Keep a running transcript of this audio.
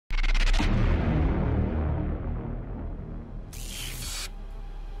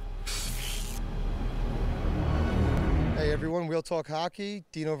everyone, Real Talk Hockey.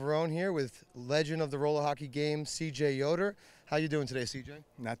 Dino Verone here with legend of the roller hockey game, CJ Yoder. How you doing today, CJ?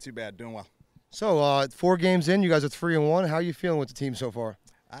 Not too bad, doing well. So, 4 games in, you guys are 3-1. How are you feeling with the team so far?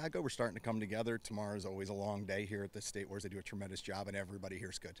 We're starting to come together. Tomorrow is always a long day here at the Statewars. They do a tremendous job, and everybody here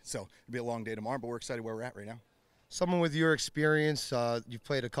is good. So it'll be a long day tomorrow, but we're excited where we're at right now. Someone with your experience, you've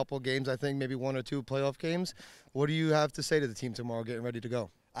played a couple games, I think, maybe 1 or 2 playoff games. What do you have to say to the team tomorrow getting ready to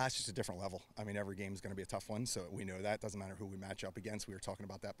go? It's just a different level. I mean, every game is going to be a tough one, so we know that. Doesn't matter who we match up against. We were talking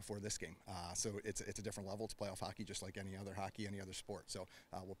about that before this game. So it's a different level. It's playoff hockey, just like any other hockey, any other sport. So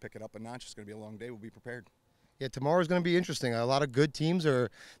we'll pick it up a notch. It's going to be a long day. We'll be prepared. Yeah, tomorrow's going to be interesting. A lot of good teams are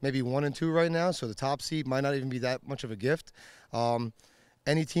maybe 1 and 2 right now, so the top seed might not even be that much of a gift.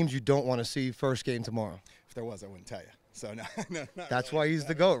 Any teams you don't want to see first game tomorrow? If there was, I wouldn't tell you. So no. That's why he's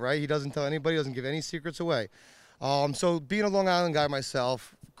the GOAT, right? He doesn't tell anybody, doesn't give any secrets away. So being a Long Island guy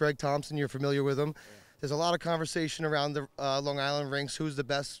myself, Greg Thompson, you're familiar with him. Yeah. There's a lot of conversation around the Long Island rinks, who's the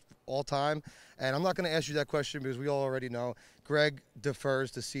best all time. And I'm not going to ask you that question because we all already know. Greg defers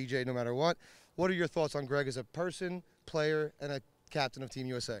to CJ no matter what. What are your thoughts on Greg as a person, player, and a captain of Team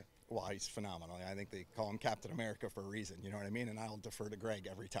USA? Well, he's phenomenal. I think they call him Captain America for a reason, you know what I mean? And I'll defer to Greg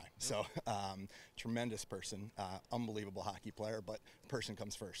every time. So, tremendous person, unbelievable hockey player, but person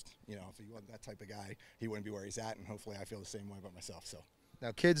comes first. You know, if he wasn't that type of guy, he wouldn't be where he's at, and hopefully I feel the same way about myself. So,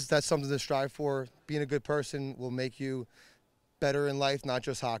 now, kids, that's something to strive for. Being a good person will make you better in life, not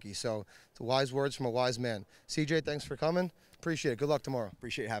just hockey. So, it's wise words from a wise man. CJ, thanks for coming. Appreciate it. Good luck tomorrow.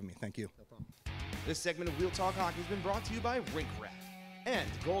 Appreciate having me. Thank you. No problem. This segment of Real Talk Hockey has been brought to you by Rink Rat and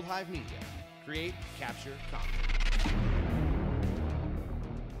Gold Hive Media. Create, capture, conquer.